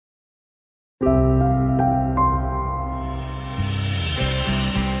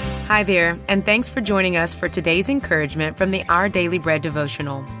Hi there, and thanks for joining us for today's encouragement from the Our Daily Bread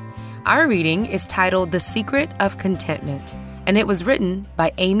Devotional. Our reading is titled The Secret of Contentment, and it was written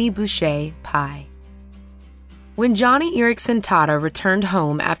by Amy Boucher Pye. When Johnny Erickson Tata returned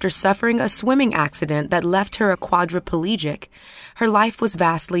home after suffering a swimming accident that left her a quadriplegic, her life was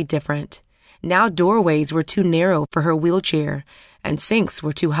vastly different. Now doorways were too narrow for her wheelchair, and sinks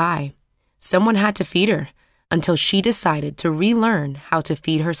were too high. Someone had to feed her, until she decided to relearn how to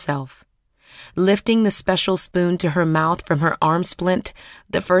feed herself. Lifting the special spoon to her mouth from her arm splint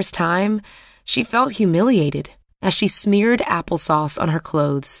the first time, she felt humiliated as she smeared applesauce on her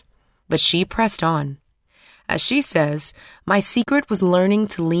clothes. But she pressed on. As she says, my secret was learning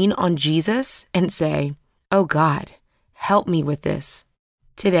to lean on Jesus and say, "Oh God, help me with this."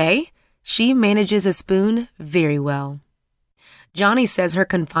 Today, she manages a spoon very well. Johnny says her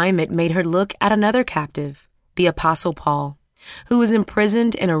confinement made her look at another captive, the Apostle Paul, who was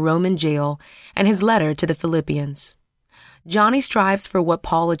imprisoned in a Roman jail, and his letter to the Philippians. Johnny strives for what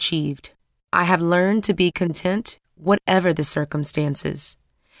Paul achieved. I have learned to be content, whatever the circumstances.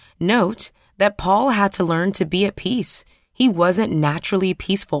 Note that Paul had to learn to be at peace. He wasn't naturally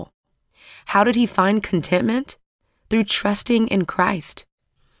peaceful. How did he find contentment? Through trusting in Christ.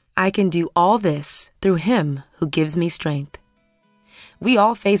 I can do all this through Him who gives me strength. We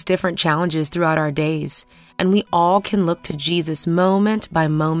all face different challenges throughout our days, and we all can look to Jesus moment by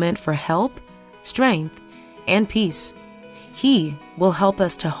moment for help, strength, and peace. He will help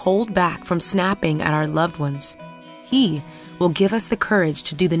us to hold back from snapping at our loved ones. He will give us the courage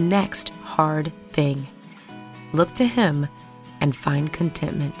to do the next hard thing. Look to Him and find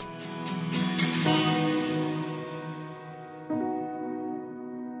contentment.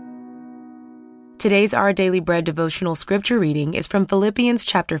 Today's Our Daily Bread devotional scripture reading is from Philippians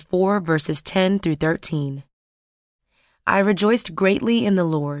chapter 4, verses 10 through 13. I rejoiced greatly in the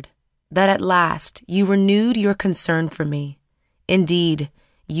Lord, that at last you renewed your concern for me. Indeed,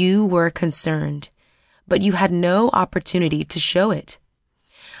 you were concerned, but you had no opportunity to show it.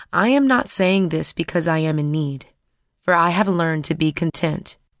 I am not saying this because I am in need, for I have learned to be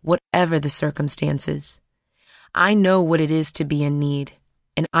content, whatever the circumstances. I know what it is to be in need,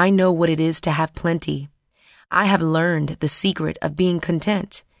 and I know what it is to have plenty. I have learned the secret of being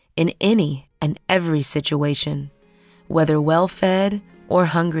content in any and every situation, whether well-fed or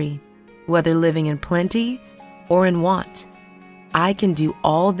hungry, whether living in plenty or in want. I can do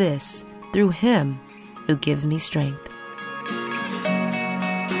all this through Him who gives me strength.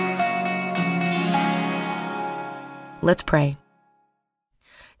 Let's pray.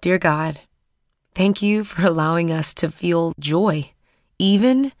 Dear God, thank you for allowing us to feel joy,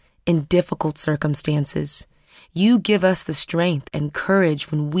 even in difficult circumstances. You give us the strength and courage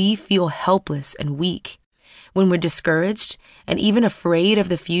when we feel helpless and weak. When we're discouraged and even afraid of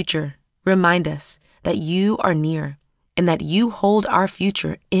the future, remind us that you are near and that you hold our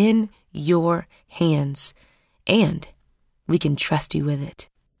future in your hands, and we can trust you with it.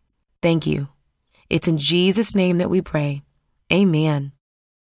 Thank you. It's in Jesus' name that we pray. Amen.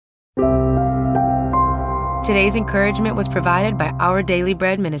 Today's encouragement was provided by Our Daily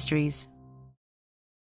Bread Ministries.